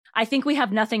I think we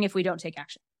have nothing if we don't take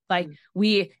action. Like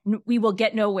we will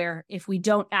get nowhere if we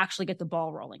don't actually get the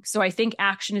ball rolling. So I think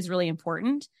action is really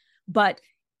important, but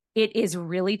it is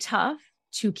really tough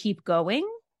to keep going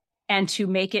and to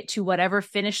make it to whatever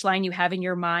finish line you have in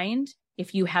your mind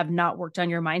if you have not worked on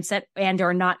your mindset and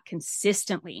are not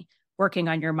consistently working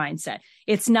on your mindset.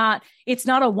 It's not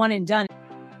a one and done.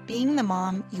 Being the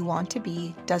mom you want to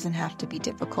be doesn't have to be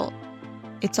difficult.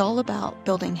 It's all about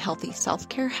building healthy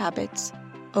self-care habits,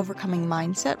 overcoming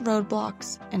mindset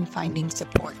roadblocks, and finding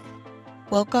support.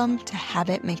 Welcome to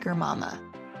Habit Maker Mama.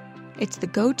 It's the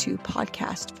go-to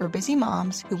podcast for busy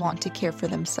moms who want to care for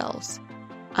themselves.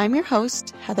 I'm your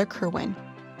host, Heather Kerwin,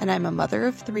 and I'm a mother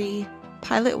of 3,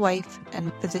 pilot wife,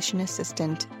 and physician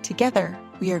assistant. Together,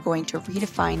 we are going to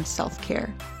redefine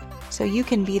self-care so you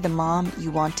can be the mom you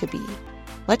want to be.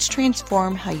 Let's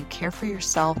transform how you care for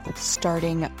yourself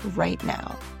starting right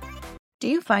now. Do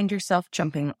you find yourself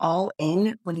jumping all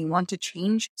in when you want to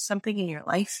change something in your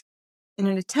life? In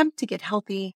an attempt to get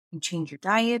healthy and change your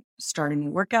diet, start a new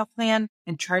workout plan,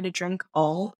 and try to drink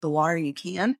all the water you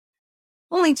can,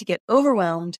 only to get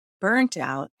overwhelmed, burnt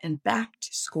out, and back to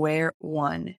square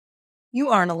one. You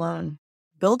aren't alone.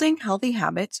 Building healthy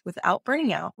habits without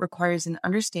burning out requires an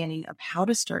understanding of how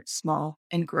to start small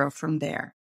and grow from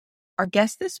there. Our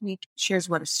guest this week shares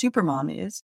what a supermom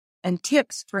is and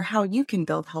tips for how you can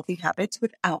build healthy habits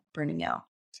without burning out.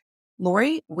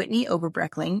 Lori Whitney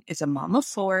Oberbreckling is a mom of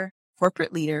 4,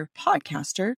 corporate leader,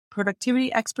 podcaster,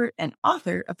 productivity expert, and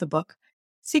author of the book,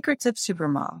 Secrets of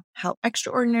Supermom: How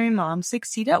Extraordinary Moms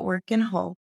Succeed at Work and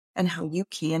Home, and How You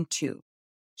Can Too.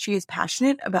 She is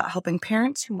passionate about helping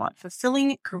parents who want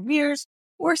fulfilling careers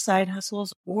or side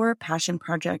hustles or passion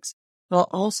projects, while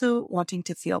also wanting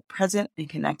to feel present and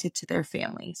connected to their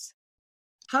families.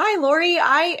 Hi, Lori.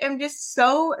 I am just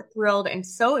so thrilled and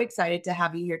so excited to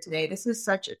have you here today. This is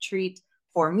such a treat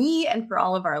for me and for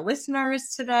all of our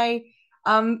listeners today.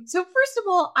 So first of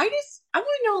all, I want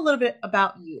to know a little bit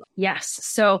about you. Yes.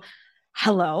 So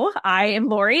hello, I am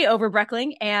Lori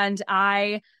Oberbreckling, and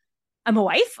I'm a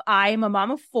wife. I'm a mom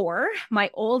of 4.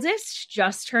 My oldest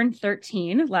just turned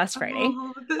 13 last Friday.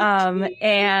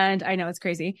 And I know it's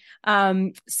crazy.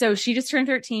 So she just turned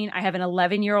 13. I have an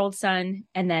 11-year-old son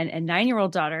and then a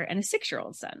 9-year-old daughter and a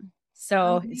 6-year-old son.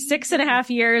 So 6.5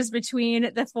 years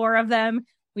between the 4 of them.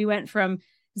 We went from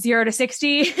 0 to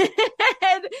 60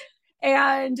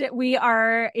 and we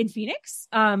are in Phoenix,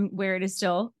 where it is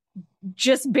still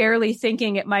just barely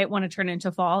thinking it might want to turn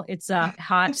into fall. It's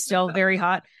hot, still very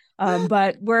hot.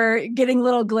 But we're getting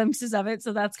little glimpses of it.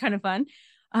 So that's kind of fun.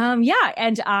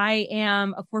 And I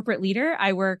am a corporate leader.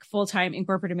 I work full-time in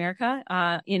corporate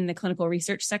America, in the clinical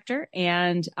research sector.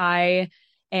 And I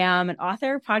am an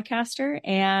author, podcaster,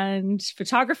 and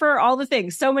photographer, all the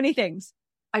things, so many things.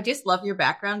 I just love your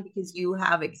background because you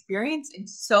have experience in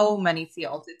so many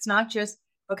fields. It's not just,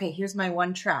 okay, here's my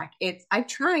one track. I've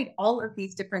tried all of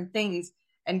these different things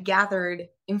and gathered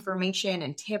information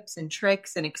and tips and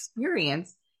tricks and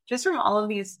experience just from all of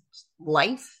these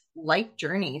life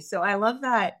journeys. So I love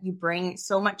that you bring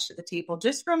so much to the table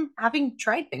just from having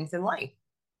tried things in life.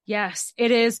 Yes,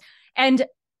 it is. And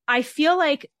I feel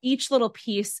like each little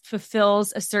piece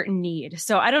fulfills a certain need.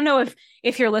 So I don't know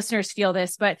if your listeners feel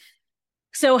this, but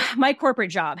so my corporate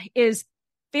job is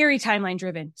very timeline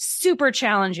driven, super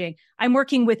challenging. I'm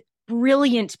working with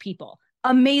brilliant people,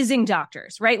 amazing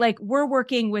doctors, right? Like we're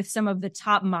working with some of the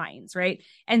top minds, right?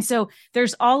 And so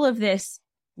there's all of this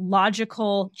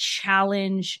logical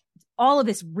challenge, all of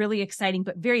this really exciting,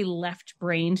 but very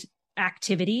left-brained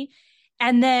activity.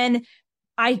 And then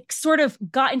I sort of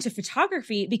got into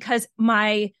photography because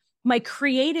my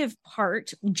creative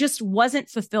part just wasn't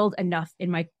fulfilled enough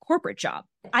in my corporate job.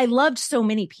 I loved so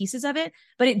many pieces of it,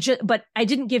 but I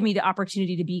didn't give me the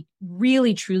opportunity to be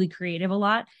really, truly creative a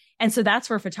lot. And so that's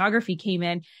where photography came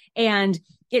in. And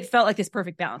it felt like this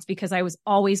perfect balance because I was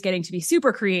always getting to be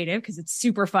super creative because it's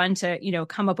super fun to,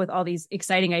 come up with all these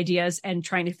exciting ideas and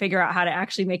trying to figure out how to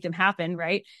actually make them happen.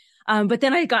 Right. But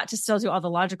then I got to still do all the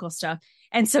logical stuff.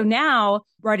 And so now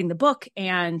writing the book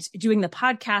and doing the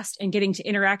podcast and getting to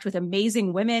interact with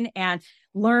amazing women and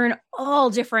learn all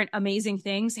different amazing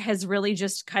things has really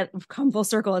just kind of come full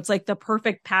circle. It's like the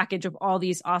perfect package of all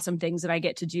these awesome things that I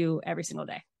get to do every single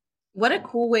day. What a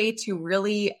cool way to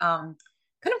really kind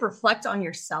of reflect on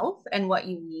yourself and what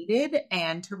you needed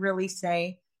and to really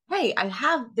say, hey, I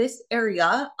have this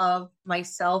area of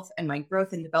myself and my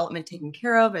growth and development taken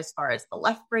care of as far as the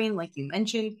left brain, like you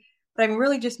mentioned, but I'm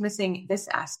really just missing this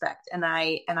aspect. And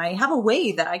I have a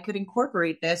way that I could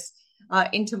incorporate this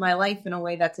into my life in a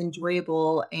way that's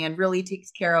enjoyable and really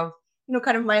takes care of,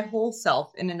 kind of my whole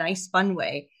self in a nice, fun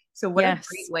way. So what a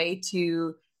great way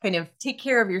to kind of take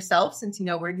care of yourself, since,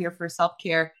 we're here for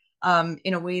self-care,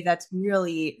 in a way that's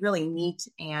really, really neat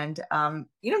and,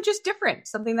 just different,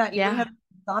 something that you wouldn't have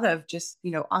thought of just,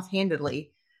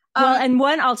 offhandedly. Well,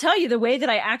 and I'll tell you the way that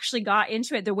I actually got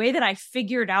into it, the way that I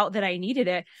figured out that I needed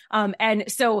it.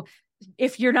 And so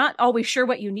if you're not always sure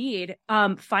what you need,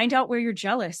 find out where you're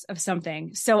jealous of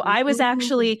something. So I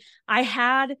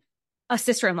had a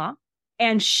sister-in-law,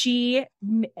 and she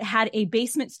had a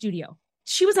basement studio.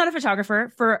 She was not a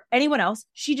photographer for anyone else.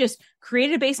 She just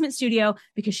created a basement studio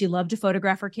because she loved to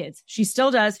photograph her kids. She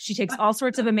still does. She takes all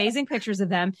sorts of amazing pictures of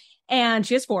them, and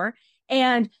she has 4.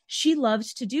 And she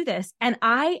loved to do this. And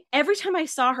every time I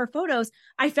saw her photos,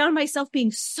 I found myself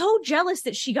being so jealous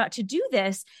that she got to do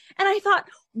this. And I thought,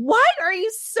 why are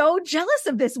you so jealous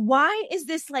of this? Why is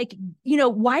this like,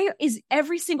 why is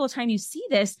every single time you see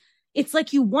this, it's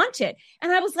like you want it?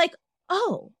 And I was like,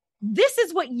 oh, this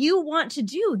is what you want to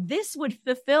do. This would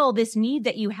fulfill this need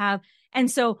that you have. And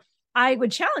so I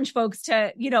would challenge folks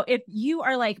to, if you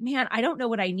are like, man, I don't know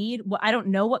what I need. Well, I don't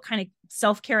know what kind of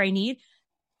self-care I need.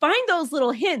 Find those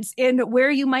little hints in where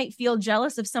you might feel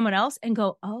jealous of someone else and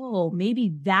go, oh,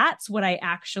 maybe that's what I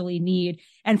actually need.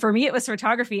 And for me, it was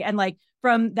photography. And like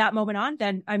from that moment on,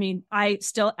 then, I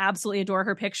still absolutely adore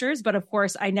her pictures. But of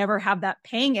course, I never have that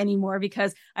pang anymore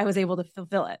because I was able to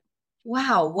fulfill it.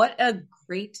 Wow. What a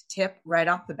great tip right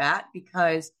off the bat,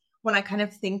 because when I kind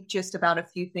of think just about a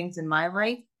few things in my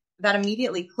life, that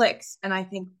immediately clicks. And I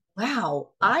think, wow,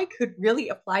 I could really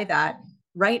apply that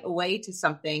right away to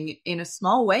something in a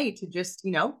small way to just,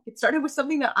 get started with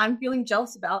something that I'm feeling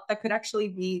jealous about that could actually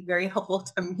be very helpful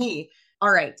to me.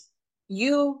 All right.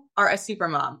 You are a super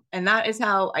mom, and that is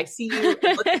how I see you.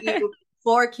 I look at you,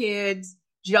 4 kids,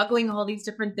 juggling all these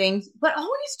different things, but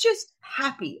always just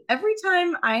happy. Every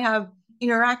time I have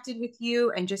interacted with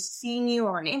you and just seeing you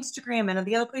on Instagram and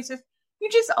the other places, you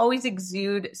just always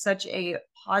exude such a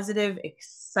positive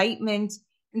excitement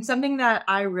and something that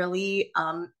I really,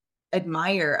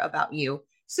 admire about you.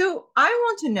 So I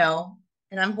want to know,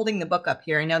 and I'm holding the book up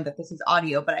here. I know that this is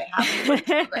audio, but I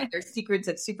have there's Secrets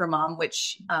of Supermom,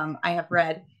 which I have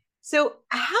read. So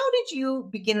how did you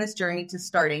begin this journey to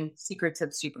starting Secrets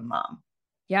of Supermom?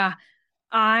 Yeah,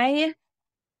 I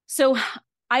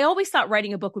always thought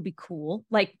writing a book would be cool.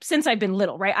 Like since I've been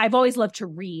little, right? I've always loved to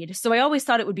read. So I always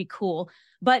thought it would be cool,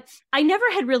 but I never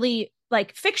had really,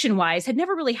 like fiction wise, had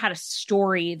never really had a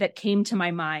story that came to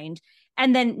my mind.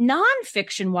 And then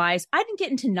nonfiction wise, I didn't get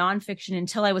into nonfiction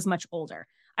until I was much older.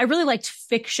 I really liked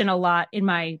fiction a lot in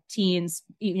my teens,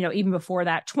 even before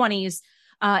that, 20s.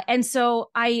 And so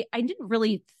I didn't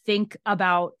really think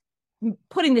about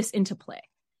putting this into play.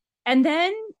 And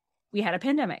then we had a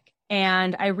pandemic,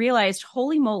 and I realized,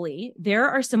 holy moly, there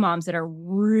are some moms that are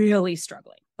really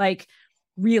struggling, like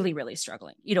really, really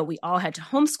struggling. We all had to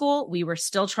homeschool. We were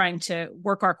still trying to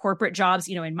work our corporate jobs,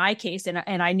 in my case, and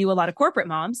I knew a lot of corporate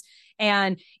moms.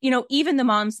 And, even the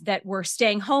moms that were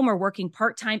staying home or working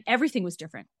part-time, everything was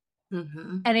different.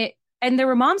 Mm-hmm. And there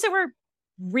were moms that were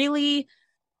really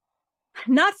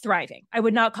not thriving. I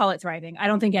would not call it thriving. I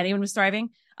don't think anyone was thriving.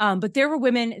 But there were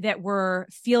women that were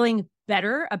feeling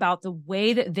better about the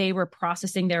way that they were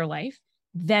processing their life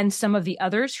than some of the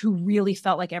others who really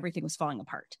felt like everything was falling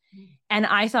apart. And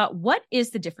I thought, what is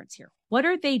the difference here? What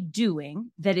are they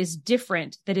doing that is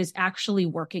different, that is actually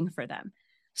working for them?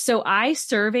 So I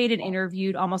surveyed and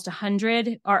interviewed almost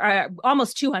 100 or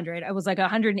almost 200. I was like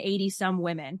 180 some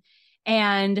women.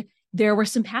 And there were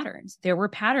some patterns. There were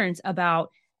patterns about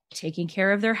taking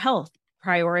care of their health,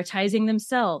 prioritizing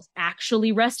themselves,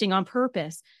 actually resting on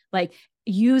purpose, like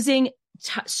using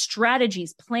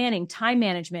strategies, planning, time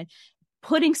management,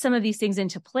 putting some of these things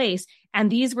into place. And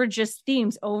these were just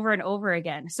themes over and over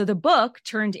again. So the book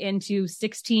turned into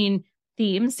 16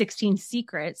 themes, 16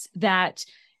 secrets that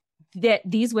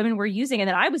these women were using and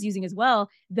that I was using as well,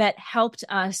 that helped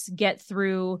us get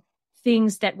through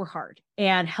things that were hard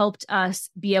and helped us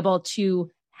be able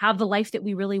to have the life that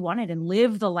we really wanted and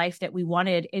live the life that we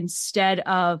wanted instead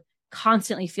of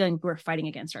constantly feeling we're fighting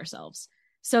against ourselves.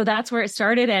 So that's where it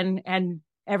started, and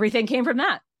everything came from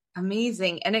that.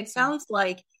 Amazing. And it sounds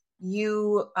like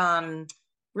you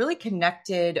really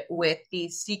connected with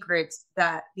these secrets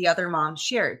that the other moms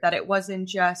shared, that it wasn't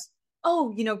just,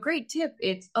 oh, great tip.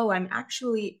 It's, oh, I'm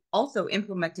actually also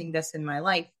implementing this in my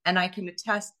life, and I can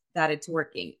attest that it's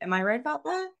working. Am I right about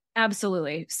that?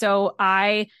 Absolutely. So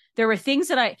there were things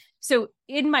that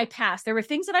in my past, there were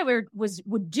things that I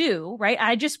would do, right?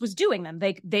 I just was doing them.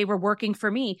 They were working for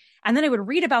me. And then I would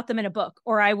read about them in a book,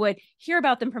 or I would hear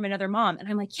about them from another mom. And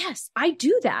I'm like, yes, I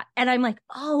do that. And I'm like,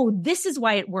 oh, this is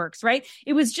why it works, right?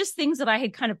 It was just things that I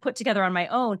had kind of put together on my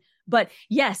own, but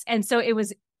yes. And so it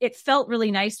was it felt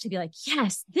really nice to be like,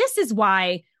 yes, this is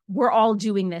why we're all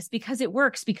doing this, because it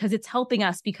works, because it's helping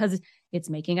us, because it's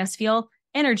making us feel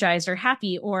energized or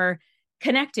happy or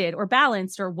connected or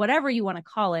balanced or whatever you want to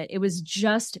call it. It was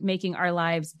just making our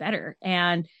lives better.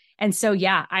 And so,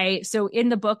 yeah, so in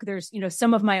the book, there's,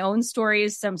 some of my own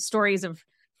stories, some stories of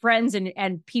friends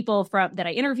and people that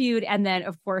I interviewed. And then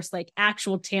of course, like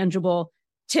actual tangible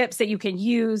tips that you can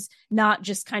use, not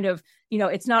just kind of,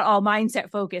 it's not all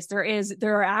mindset focused.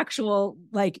 There are actual,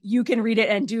 like, you can read it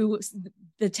and do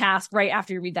the task right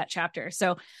after you read that chapter.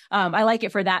 So I like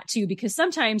it for that too, because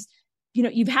sometimes,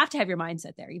 you have to have your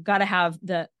mindset there. You've got to have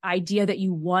the idea that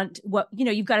you want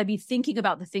you've got to be thinking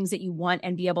about the things that you want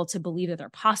and be able to believe that they're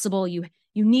possible. You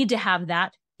need to have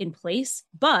that in place.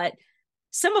 But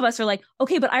some of us are like,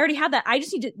 okay, but I already have that. I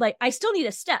just need to, I still need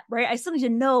a step, right? I still need to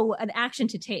know an action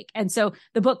to take. And so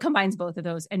the book combines both of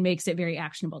those and makes it very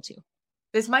actionable too.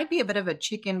 This might be a bit of a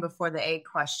chicken before the egg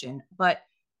question, but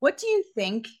what do you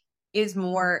think is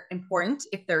more important,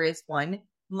 if there is one,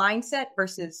 mindset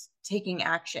versus taking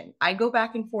action? I go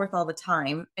back and forth all the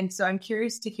time. And so I'm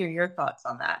curious to hear your thoughts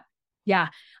on that. Yeah,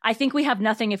 I think we have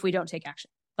nothing if we don't take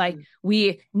action. Like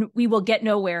we will get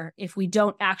nowhere if we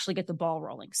don't actually get the ball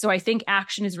rolling. So I think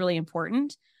action is really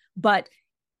important, but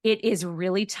it is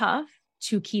really tough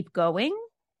to keep going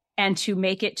and to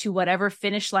make it to whatever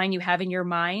finish line you have in your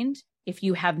mind if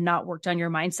you have not worked on your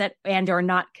mindset and are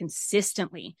not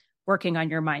consistently working on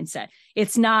your mindset.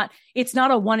 It's not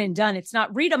a one and done. It's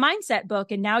not read a mindset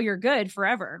book and now you're good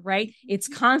forever, right? It's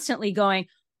constantly going,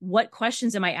 what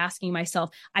questions am I asking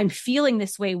myself? I'm feeling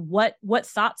this way. What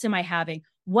thoughts am I having?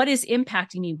 What is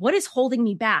impacting me? What is holding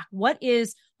me back? What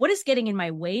is getting in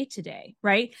my way today?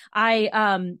 Right.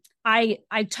 I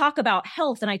talk about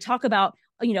health and I talk about,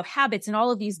 habits and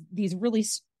all of these really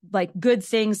like good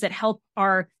things that help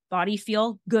our body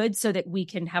feel good so that we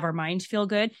can have our mind feel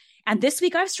good. And this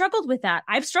week I've struggled with that.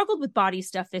 I've struggled with body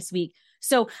stuff this week.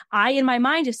 So I, in my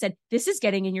mind, have said, this is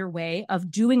getting in your way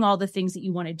of doing all the things that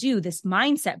you want to do, this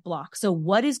mindset block. So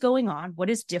what is going on? What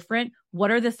is different? What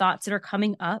are the thoughts that are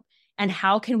coming up? And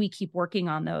how can we keep working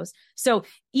on those? So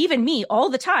even me all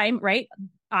the time, right?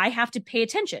 I have to pay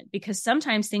attention because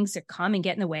sometimes things that come and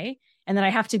get in the way. And then I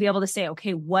have to be able to say,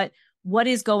 okay, what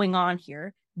is going on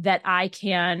here that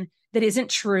isn't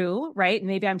true, right?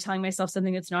 Maybe I'm telling myself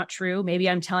something that's not true. Maybe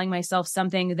I'm telling myself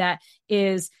something that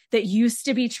used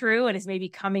to be true and is maybe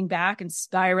coming back and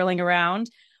spiraling around.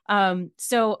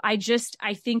 So I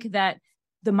think that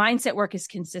the mindset work is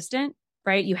consistent,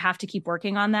 right? You have to keep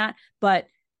working on that, but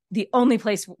the only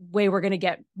way we're going to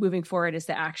get moving forward is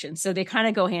the action. So they kind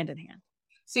of go hand in hand.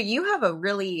 So you have a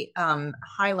really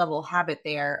high level habit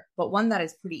there, but one that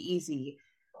is pretty easy,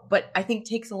 but I think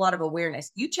takes a lot of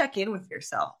awareness. You check in with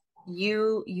yourself.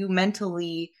 You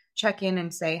mentally check in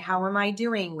and say, how am I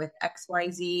doing with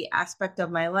XYZ aspect of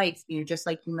my life? Just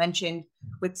like you mentioned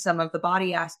with some of the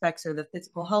body aspects or the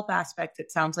physical health aspects,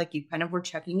 it sounds like you kind of were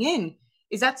checking in.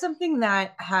 Is that something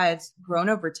that has grown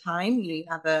over time? You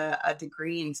have a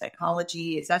degree in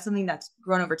psychology. Is that something that's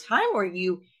grown over time, or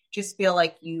you just feel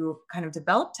like you kind of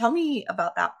developed? Tell me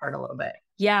about that part a little bit.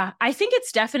 Yeah, I think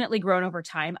it's definitely grown over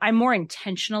time. I'm more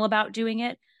intentional about doing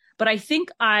it, but I think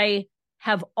I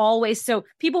have always, so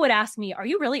people would ask me, are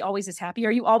you really always this happy?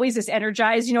 Are you always this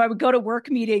energized? I would go to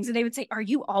work meetings and they would say, are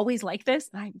you always like this?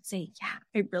 And I would say, yeah,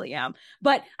 I really am.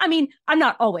 But I mean, I'm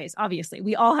not always, obviously.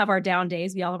 We all have our down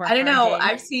days. We all have our I don't know. days.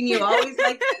 I've seen you always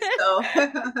like this.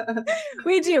 So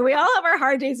we do. We all have our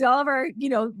hard days. We all have our,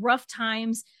 rough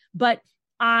times, but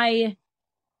I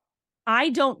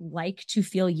don't like to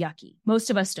feel yucky. Most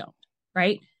of us don't,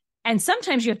 right? And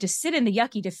sometimes you have to sit in the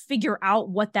yucky to figure out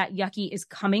what that yucky is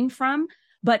coming from.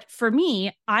 But for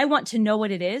me, I want to know what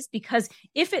it is, because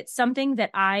if it's something that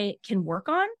I can work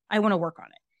on, I want to work on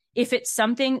it. If it's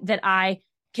something that I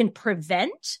can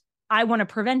prevent, I want to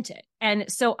prevent it.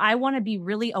 And so I want to be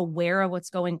really aware of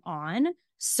what's going on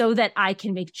so that I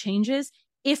can make changes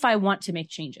if I want to make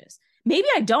changes. Maybe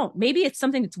I don't. Maybe it's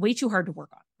something that's way too hard to work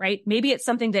on, right? Maybe it's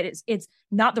something that it's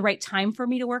not the right time for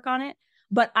me to work on it.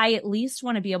 But I at least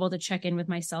want to be able to check in with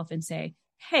myself and say,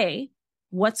 hey,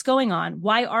 what's going on?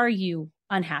 Why are you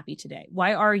unhappy today?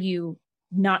 Why are you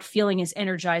not feeling as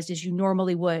energized as you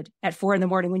normally would at 4 a.m.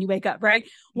 when you wake up, right?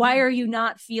 Why are you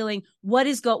not feeling what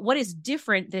is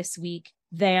different this week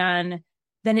than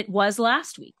it was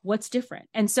last week? What's different?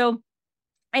 And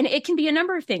it can be a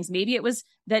number of things. Maybe it was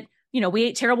that, we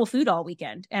ate terrible food all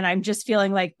weekend and I'm just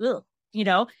feeling like, ugh.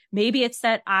 Maybe it's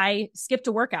that I skipped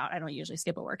a workout. I don't usually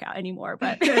skip a workout anymore,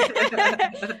 but but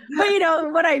you know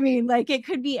what I mean? Like it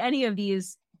could be any of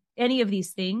these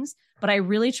things, but I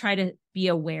really try to be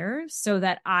aware so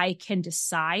that I can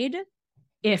decide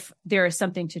if there is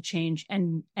something to change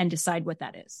and decide what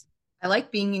that is. I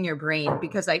like being in your brain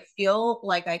because I feel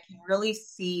like I can really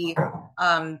see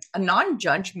a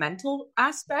non-judgmental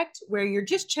aspect where you're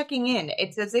just checking in.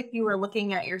 It's as if you were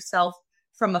looking at yourself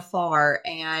from afar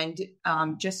and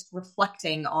just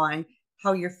reflecting on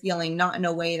how you're feeling, not in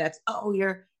a way that's, oh,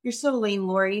 you're so lame,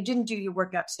 Lori, you didn't do your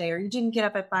workout today, or you didn't get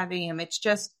up at 5 a.m. It's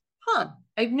just,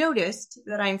 I've noticed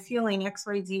that I'm feeling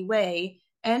XYZ way,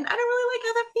 and I don't really like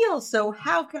how that feels. So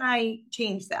how can I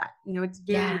change that? It's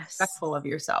very respectful of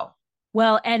yourself.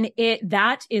 Well, and it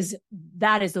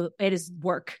is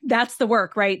work. That's the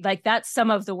work, right? Like that's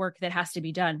some of the work that has to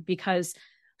be done, because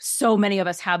so many of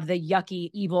us have the yucky,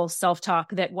 evil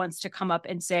self-talk that wants to come up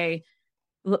and say,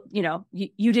 look,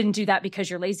 you didn't do that because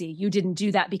you're lazy. You didn't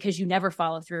do that because you never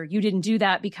follow through. You didn't do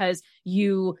that because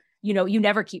you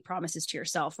never keep promises to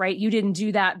yourself, right? You didn't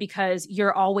do that because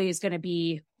you're always going to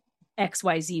be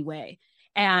XYZ way.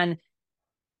 And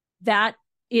that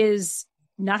is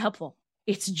not helpful.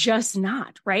 It's just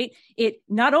not, right? It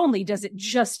not only does it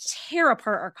just tear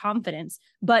apart our confidence,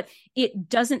 but it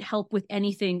doesn't help with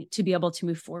anything to be able to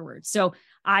move forward. So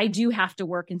I do have to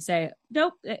work and say,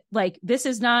 nope, like this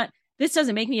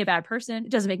doesn't make me a bad person.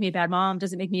 It doesn't make me a bad mom.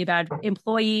 Doesn't make me a bad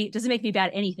employee. Doesn't make me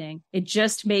bad anything. It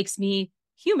just makes me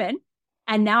human.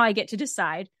 And now I get to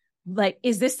decide, like,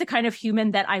 is this the kind of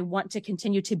human that I want to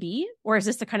continue to be? Or is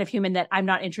this the kind of human that I'm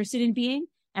not interested in being?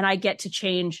 And I get to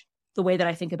change the way that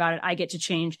I think about it. I get to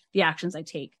change the actions I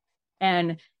take.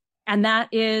 And that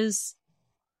is,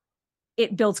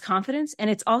 it builds confidence. And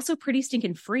it's also pretty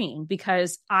stinking freeing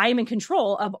because I'm in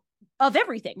control of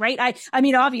everything, right? I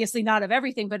mean, obviously not of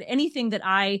everything, but anything that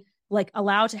I like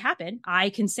allow to happen, I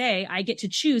can say, I get to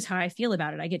choose how I feel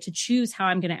about it. I get to choose how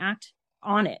I'm going to act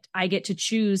on it. I get to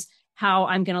choose how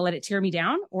I'm going to let it tear me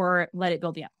down or let it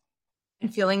build me up.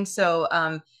 And feeling so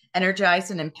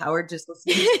energized and empowered just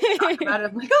listening to you talk about it.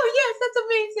 I'm like, oh yes, that's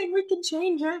amazing. We can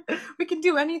change it. We can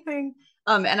do anything.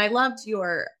 And I loved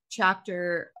your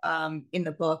chapter in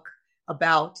the book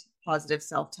about positive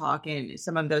self-talk and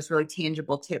some of those really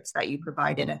tangible tips that you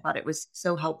provided. I thought it was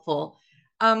so helpful.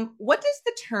 What does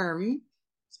the term,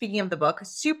 speaking of the book,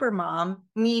 supermom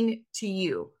mean to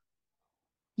you?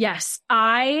 Yes,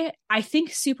 I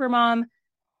think supermom,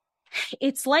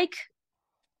 it's like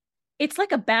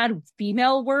a bad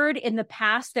female word in the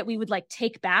past that we would like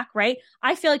take back, right?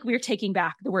 I feel like we're taking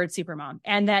back the word supermom,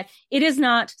 and that it is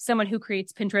not someone who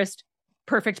creates Pinterest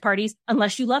perfect parties,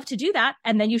 unless you love to do that.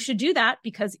 And then you should do that,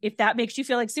 because if that makes you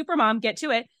feel like supermom, get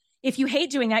to it. If you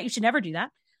hate doing that, you should never do that.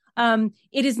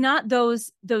 It is not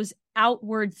those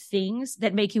outward things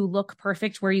that make you look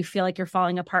perfect where you feel like you're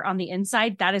falling apart on the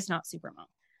inside. That is not supermom.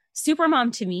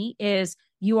 Supermom to me is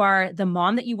you are the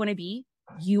mom that you want to be.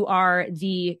 You are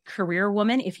the career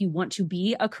woman. If you want to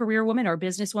be a career woman or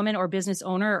businesswoman or business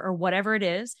owner or whatever it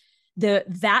is,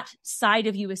 that side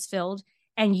of you is filled,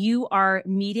 and you are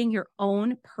meeting your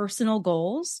own personal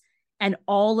goals. And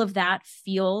all of that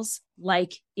feels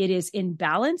like it is in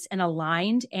balance and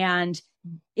aligned, and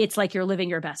it's like you're living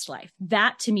your best life.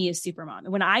 That to me is supermom.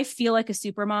 And when I feel like a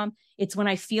supermom, it's when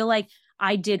I feel like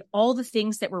I did all the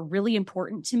things that were really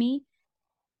important to me: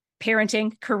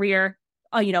 parenting, career,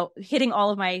 hitting all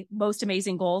of my most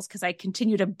amazing goals, because I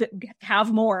continue to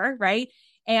have more, right?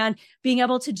 And being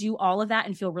able to do all of that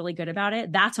and feel really good about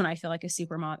it. That's when I feel like a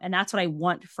supermom. And that's what I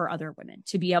want for other women,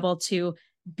 to be able to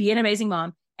be an amazing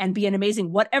mom and be an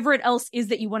amazing whatever it else is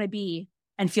that you want to be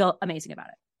and feel amazing about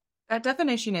it. That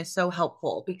definition is so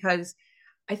helpful, because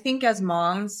I think as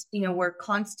moms, we're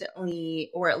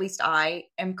constantly, or at least I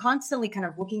am constantly kind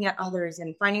of looking at others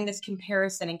and finding this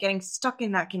comparison and getting stuck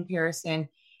in that comparison.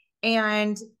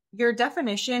 And your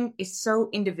definition is so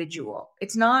individual.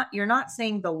 You're not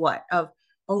saying the what of,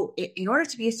 in order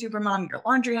to be a supermom, your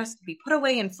laundry has to be put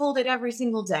away and folded every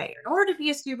single day. In order to be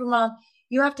a supermom,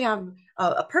 you have to have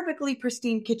a perfectly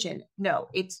pristine kitchen. No,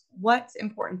 it's what's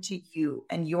important to you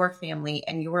and your family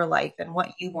and your life and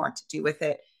what you want to do with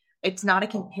it. It's not a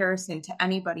comparison to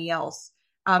anybody else.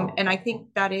 And I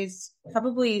think that is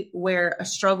probably where a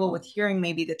struggle with hearing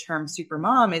maybe the term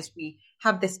supermom is. We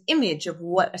have this image of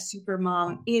what a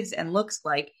supermom is and looks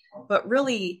like, but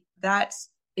really that's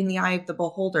in the eye of the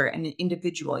beholder and an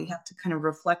individual. You have to kind of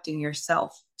reflect in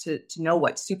yourself to know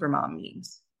what supermom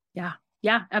means.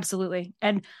 Yeah, absolutely.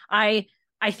 And I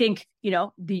think,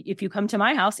 if you come to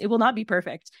my house, it will not be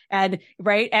perfect. And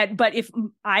right. But if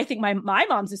I think my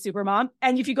mom's a super mom,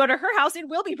 and if you go to her house, it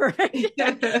will be perfect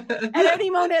at any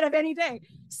moment of any day.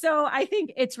 So I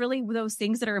think it's really those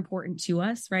things that are important to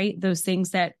us, right? Those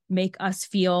things that make us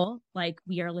feel like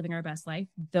we are living our best life.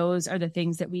 Those are the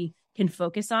things that we can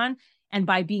focus on. And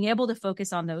by being able to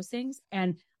focus on those things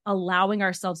and allowing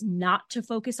ourselves not to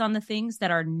focus on the things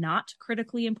that are not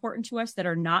critically important to us, that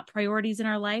are not priorities in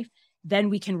our life, then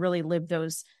we can really live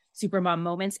those supermom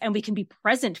moments, and we can be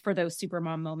present for those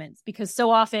supermom moments, because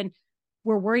so often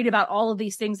we're worried about all of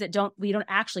these things that we don't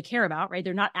actually care about, right?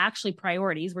 They're not actually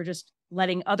priorities. We're just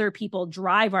letting other people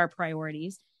drive our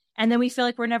priorities. And then we feel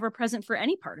like we're never present for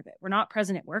any part of it. We're not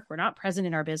present at work. We're not present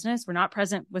in our business. We're not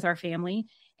present with our family.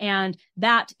 And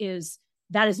that is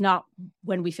not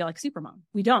when we feel like supermom.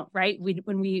 We don't, right?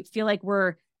 When we feel like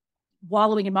we're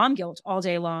wallowing in mom guilt all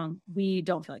day long, we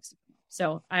don't feel like supermom.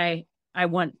 So I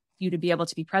want you to be able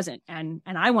to be present, and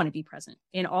I want to be present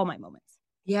in all my moments.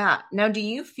 Yeah. Now, do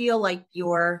you feel like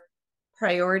your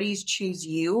priorities choose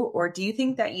you, or do you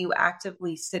think that you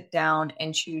actively sit down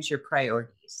and choose your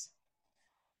priorities?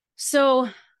 So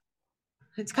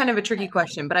it's kind of a tricky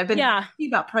question, but I've been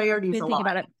thinking about priorities a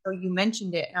lot. So you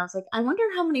mentioned it, and I was like, I wonder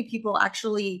how many people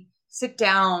actually sit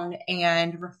down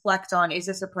and reflect on, is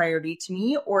this a priority to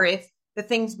me? Or if the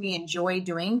things we enjoy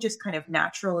doing just kind of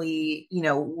naturally,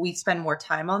 we spend more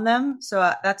time on them.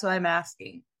 So that's what I'm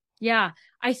asking. Yeah,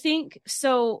 I think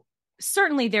so.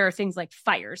 Certainly there are things like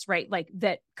fires, right? Like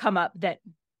that come up that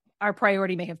our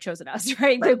priority may have chosen us,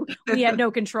 right? We have no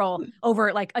control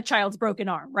over, like a child's broken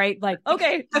arm, right? Like,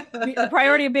 okay, the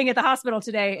priority of being at the hospital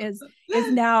today is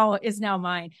now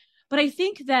mine. But I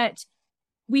think that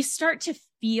we start to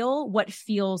feel what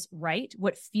feels right,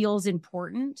 what feels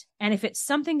important. And if it's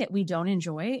something that we don't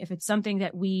enjoy, if it's something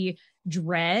that we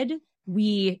dread,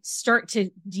 we start to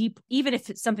even if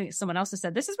it's something that someone else has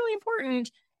said, this is really important,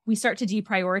 we start to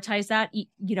deprioritize that,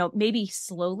 maybe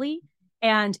slowly.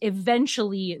 And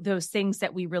eventually those things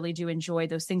that we really do enjoy,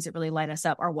 those things that really light us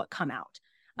up, are what come out.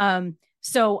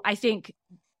 So I think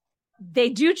they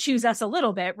do choose us a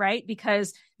little bit, right?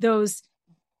 Because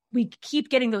we keep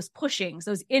getting those pushings,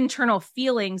 those internal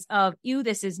feelings of, ew,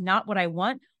 this is not what I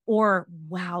want, or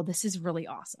wow, this is really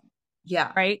awesome.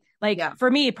 Yeah. Right. Like for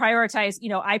me, I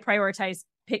prioritize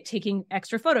taking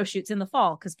extra photo shoots in the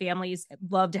fall because families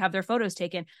love to have their photos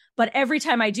taken. But every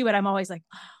time I do it, I'm always like,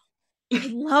 oh, I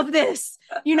love this.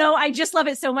 I just love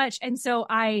it so much. And so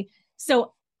I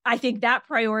think that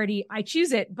priority, I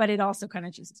choose it, but it also kind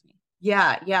of chooses me.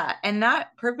 Yeah. Yeah. And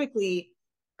that perfectly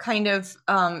kind of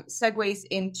segues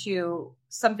into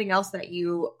something else that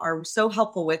you are so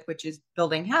helpful with, which is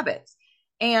building habits.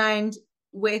 And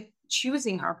with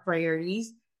choosing our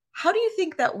priorities, how do you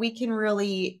think that we can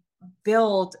really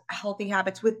build healthy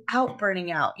habits without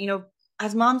burning out?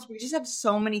 As moms, we just have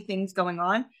so many things going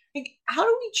on. Like, how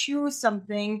do we choose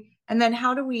something? And then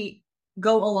how do we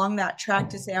go along that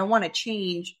track to say, I want to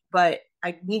change, but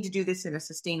I need to do this in a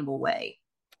sustainable way?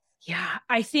 Yeah,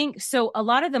 I think so. A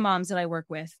lot of the moms that I work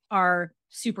with are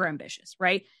super ambitious,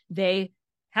 right? They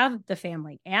have the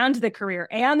family and the career,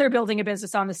 and they're building a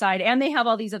business on the side, and they have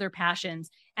all these other passions,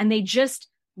 and they just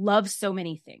love so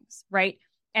many things, right?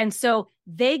 And so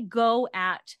they go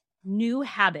at new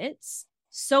habits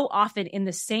so often in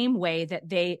the same way that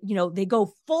they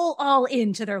go full all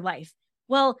into their life.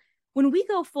 Well, when we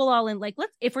go full all in, like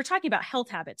if we're talking about health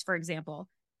habits, for example,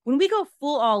 when we go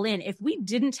full all in, if we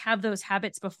didn't have those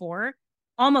habits before,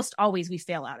 almost always we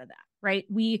fail out of that, right?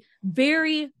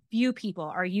 Very few people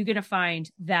are you going to find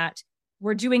that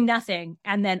we're doing nothing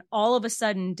and then all of a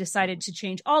sudden decided to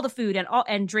change all the food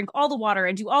and drink all the water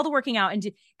and do all the working out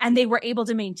and they were able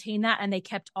to maintain that and they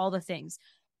kept all the things.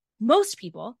 Most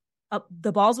people,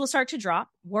 the balls will start to drop,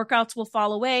 workouts will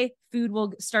fall away, food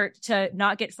will start to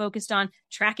not get focused on,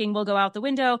 tracking will go out the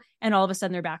window, and all of a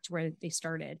sudden they're back to where they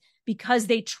started because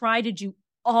they try to do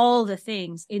all the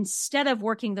things instead of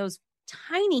working those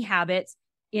tiny habits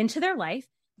into their life,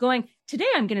 going, today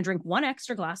I'm going to drink one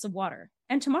extra glass of water,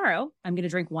 and tomorrow I'm going to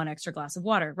drink one extra glass of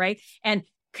water, right? And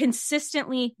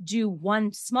consistently do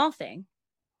one small thing,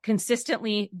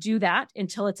 consistently do that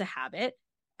until it's a habit.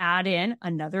 Add in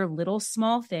another little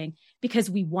small thing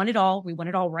because we want it all. We want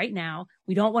it all right now.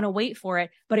 We don't want to wait for it.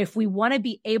 But if we want to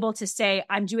be able to say,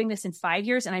 I'm doing this in 5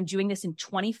 years and I'm doing this in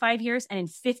 25 years and in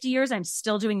 50 years, I'm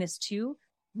still doing this too.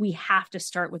 We have to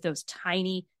start with those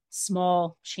tiny,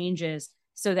 small changes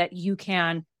so that you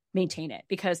can maintain it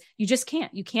because you just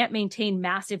can't. You can't maintain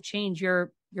massive change.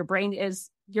 Your brain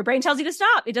tells you to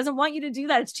stop. It doesn't want you to do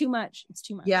that. It's too much. It's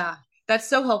too much. Yeah. That's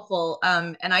so helpful.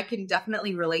 And I can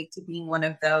definitely relate to being one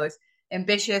of those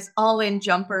ambitious all-in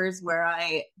jumpers where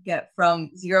I get from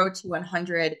 0 to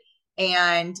 100.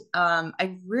 And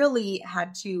I really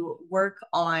had to work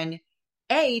on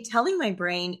telling my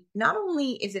brain, not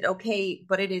only is it okay,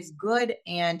 but it is good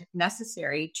and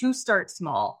necessary to start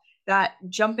small. That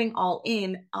jumping all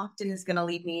in often is going to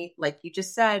lead me, like you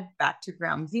just said, back to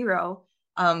ground zero.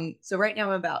 So right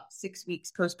now I'm about 6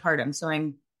 weeks postpartum. So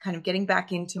I'm kind of getting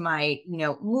back into my,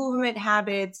 movement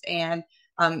habits and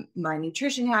my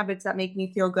nutrition habits that make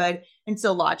me feel good. And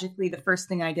so logically, the first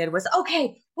thing I did was,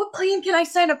 okay, what plan can I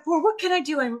sign up for? What can I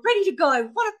do? I'm ready to go. I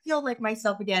want to feel like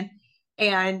myself again.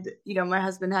 And, my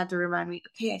husband had to remind me,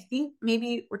 okay, I think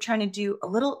maybe we're trying to do a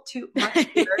little too much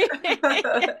here.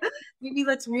 Maybe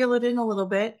let's reel it in a little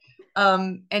bit.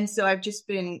 And so I've just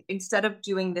been, instead of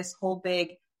doing this whole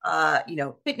big,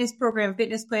 fitness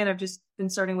plan, I've just been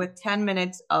starting with 10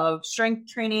 minutes of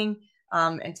strength training,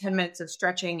 and 10 minutes of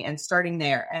stretching and starting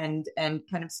there and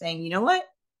kind of saying, you know what?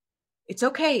 It's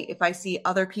okay if I see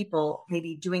other people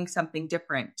maybe doing something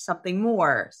different, something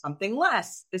more, something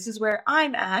less. This is where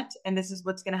I'm at, and this is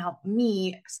what's going to help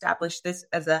me establish this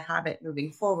as a habit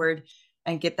moving forward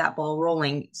and get that ball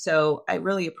rolling. So I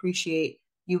really appreciate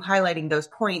you highlighting those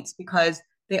points because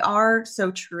they are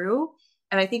so true.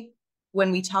 And I think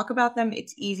when we talk about them,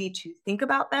 it's easy to think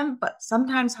about them, but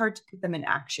sometimes hard to put them in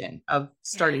action of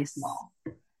starting small.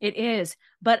 It is.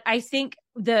 But I think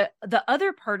the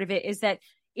other part of it is that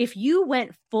if you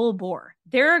went full bore,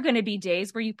 there are going to be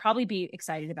days where you probably be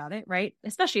excited about it, right?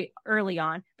 Especially early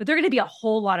on, but there are going to be a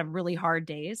whole lot of really hard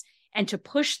days. And to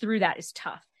push through that is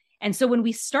tough. And so when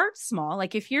we start small,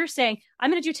 like if you're saying,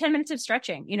 I'm going to do 10 minutes of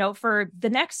stretching, for the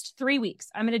next 3 weeks,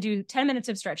 I'm going to do 10 minutes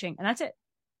of stretching and that's it.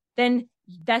 Then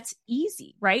that's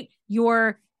easy, right?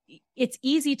 It's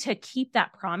easy to keep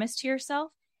that promise to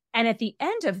yourself. And at the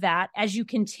end of that, as you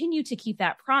continue to keep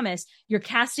that promise, you're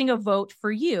casting a vote for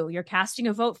you. You're casting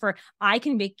a vote for, I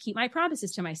can keep my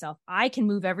promises to myself. I can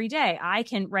move every day. I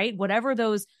can, right? Whatever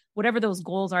those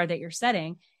goals are that you're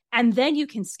setting. And then you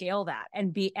can scale that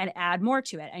and add more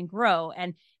to it and grow.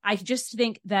 And I just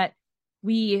think that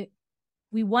we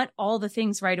want all the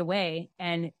things right away.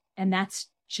 And that's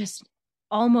just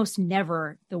almost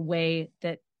never the way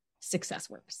that success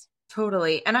works.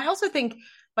 Totally. And I also think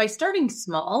by starting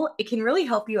small, it can really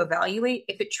help you evaluate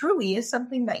if it truly is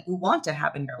something that you want to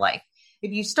have in your life.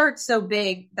 If you start so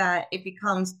big that it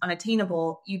becomes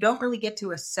unattainable, you don't really get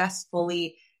to assess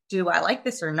fully, do I like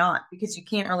this or not? Because you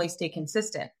can't really stay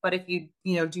consistent. But if you,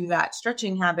 do that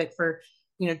stretching habit for,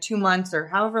 2 months or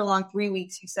however long, 3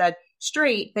 weeks you said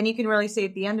straight, then you can really say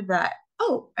at the end of that,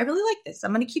 oh, I really like this.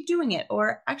 I'm going to keep doing it.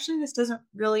 Or actually, this doesn't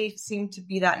really seem to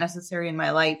be that necessary in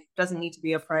my life. Doesn't need to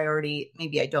be a priority.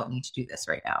 Maybe I don't need to do this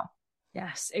right now.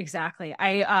 Yes, exactly.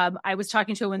 I was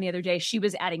talking to a woman the other day. She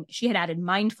had added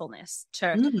mindfulness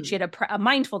to, she had a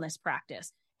mindfulness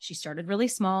practice. She started really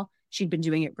small. She'd been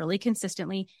doing it really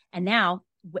consistently. And now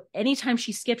anytime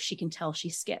she skips, she can tell she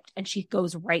skipped and she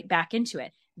goes right back into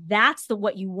it. That's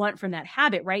what you want from that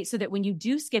habit, right? So that when you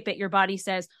do skip it, your body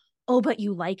says, oh, but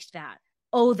you liked that.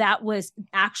 Oh, that was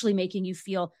actually making you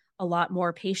feel a lot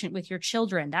more patient with your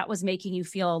children. That was making you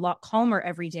feel a lot calmer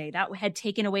every day. That had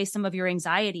taken away some of your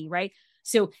anxiety, right?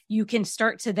 So you can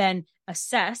start to then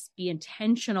assess, be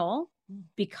intentional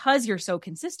because you're so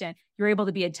consistent. You're able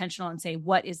to be intentional and say,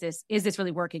 what is this? Is this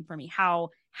really working for me? How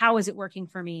is it working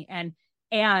for me?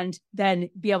 And then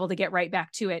be able to get right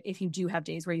back to it if you do have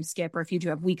days where you skip or if you do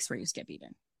have weeks where you skip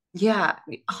even. Yeah,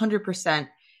 100%.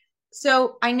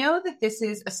 So I know that this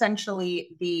is essentially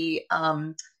the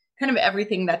kind of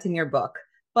everything that's in your book,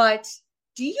 but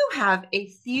do you have a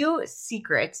few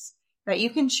secrets that you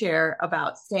can share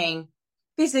about staying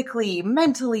physically,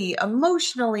 mentally,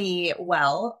 emotionally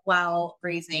well while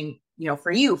raising,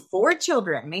 for you, 4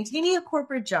 children, maintaining a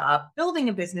corporate job, building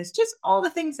a business, just all the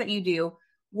things that you do?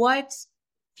 What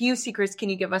few secrets can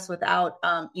you give us without,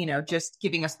 just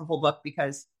giving us the whole book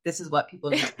because this is what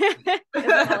people need?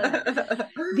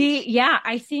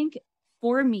 I think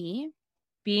for me,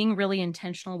 being really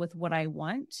intentional with what I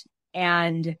want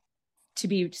and to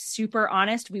be super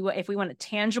honest, if we want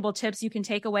tangible tips you can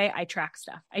take away, I track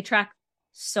stuff. I track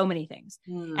so many things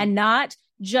and not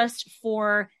just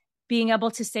for being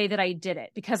able to say that I did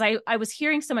it, because I was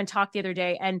hearing someone talk the other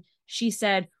day and she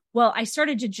said, well, I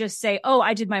started to just say, oh,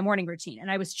 I did my morning routine. And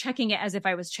I was checking it as if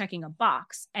I was checking a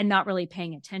box and not really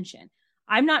paying attention.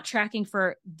 I'm not tracking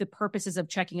for the purposes of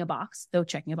checking a box, though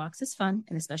checking a box is fun.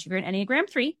 And especially if you're an Enneagram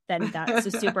 3, then that's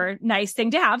a super nice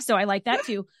thing to have. So I like that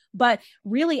too. But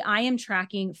really, I am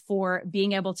tracking for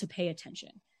being able to pay attention.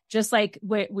 Just like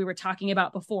what we were talking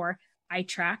about before, I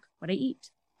track what I eat.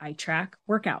 I track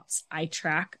workouts. I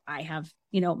have,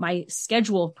 my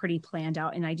schedule pretty planned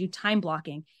out and I do time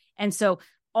blocking. And so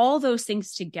all those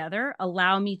things together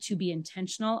allow me to be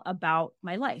intentional about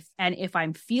my life. And if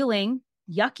I'm feeling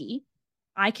yucky,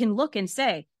 I can look and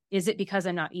say, is it because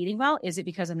I'm not eating well? Is it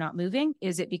because I'm not moving?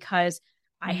 Is it because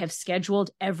I have scheduled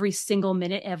every single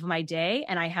minute of my day,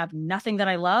 and I have nothing that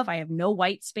I love. I have no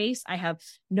white space. I have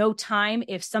no time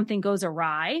if something goes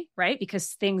awry, right?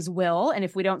 Because things will. And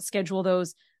if we don't schedule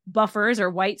those buffers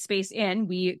or white space in,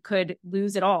 we could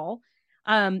lose it all.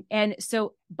 And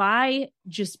so by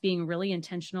just being really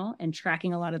intentional and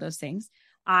tracking a lot of those things,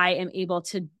 I am able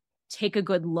to take a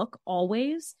good look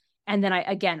always. And then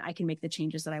I can make the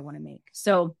changes that I want to make.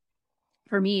 So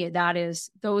for me,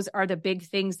 those are the big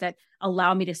things that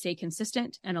allow me to stay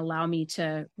consistent and allow me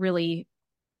to really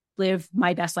live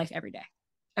my best life every day.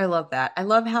 I love that. I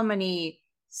love how many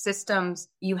systems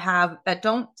you have that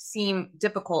don't seem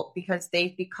difficult because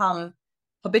they've become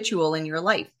habitual in your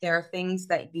life. There are things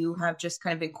that you have just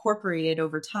kind of incorporated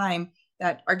over time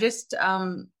that are just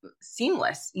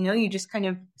seamless. You just kind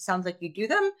of sounds like you do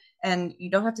them and you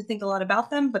don't have to think a lot about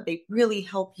them, but they really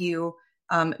help you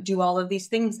do all of these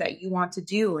things that you want to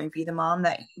do and be the mom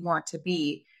that you want to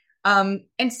be. And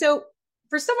so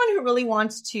for someone who really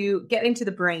wants to get into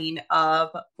the brain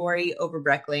of Lori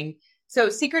Overbreckling, so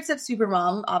Secrets of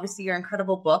Supermom, obviously your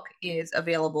incredible book is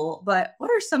available, but what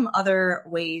are some other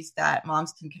ways that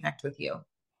moms can connect with you?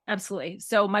 Absolutely.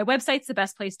 So my website's the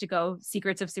best place to go,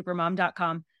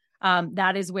 secretsofsupermom.com.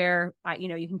 That is where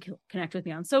you can connect with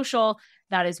me on social.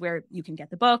 That is where you can get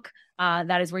the book.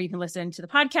 That is where you can listen to the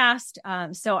podcast.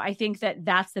 So I think that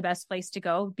that's the best place to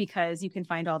go because you can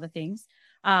find all the things.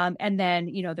 And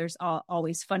then, there's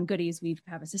always fun goodies. We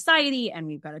have a society and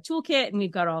we've got a toolkit and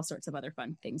we've got all sorts of other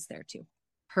fun things there too.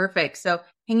 Perfect. So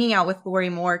hanging out with Lori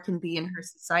Moore can be in her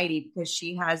society because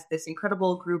she has this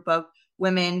incredible group of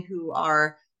women who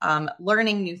are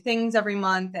learning new things every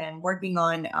month and working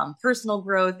on personal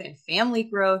growth and family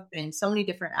growth and so many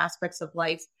different aspects of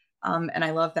life. And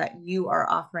I love that you are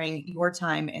offering your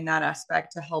time in that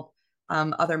aspect to help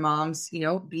other moms,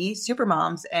 be super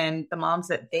moms and the moms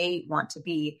that they want to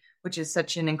be, which is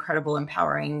such an incredible,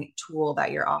 empowering tool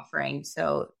that you're offering.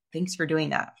 So thanks for doing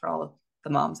that for all of the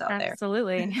moms out there.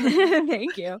 Absolutely.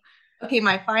 Thank you. Okay.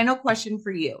 My final question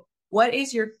for you. What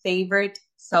is your favorite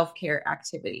self-care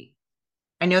activity?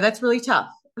 I know that's really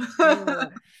tough.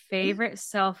 Favorite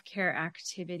self-care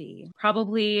activity,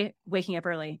 probably waking up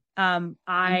early.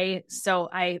 I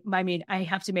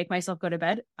have to make myself go to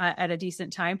bed at a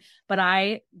decent time, but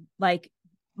I like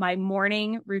my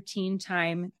morning routine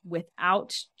time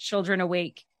without children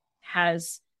awake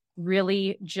has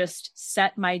really just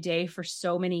set my day for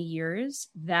so many years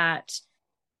that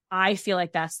I feel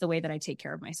like that's the way that I take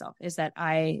care of myself, is that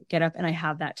I get up and I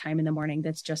have that time in the morning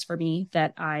that's just for me,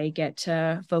 that I get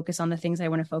to focus on the things I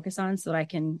want to focus on so that I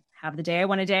can have the day I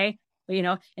want to day,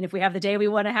 and if we have the day we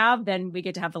want to have, then we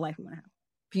get to have the life we want to have.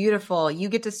 Beautiful. You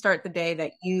get to start the day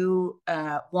that you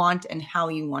want and how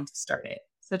you want to start it.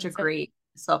 Such a great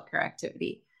self-care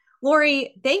activity.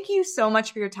 Lori, thank you so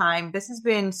much for your time. This has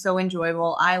been so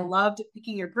enjoyable. I loved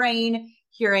picking your brain,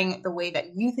 hearing the way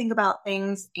that you think about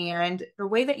things and the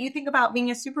way that you think about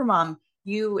being a super mom.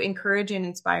 You encourage and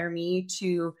inspire me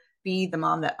to be the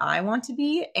mom that I want to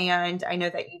be. And I know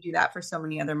that you do that for so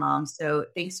many other moms. So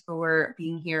thanks for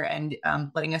being here and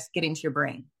letting us get into your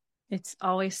brain. It's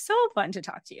always so fun to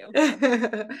talk to you.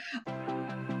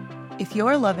 If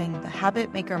you're loving the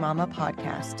Habit Maker Mama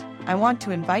podcast, I want to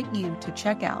invite you to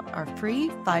check out our free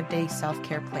 5-day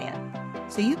self-care plan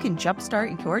so you can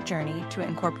jumpstart your journey to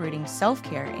incorporating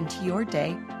self-care into your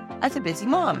day as a busy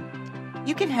mom.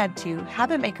 You can head to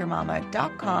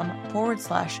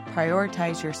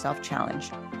habitmakermama.com/prioritize yourself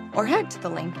challenge or head to the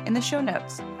link in the show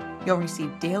notes. You'll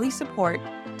receive daily support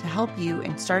to help you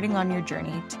in starting on your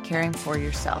journey to caring for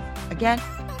yourself. Again,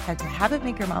 head to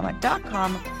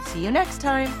habitmakermama.com. See you next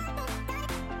time.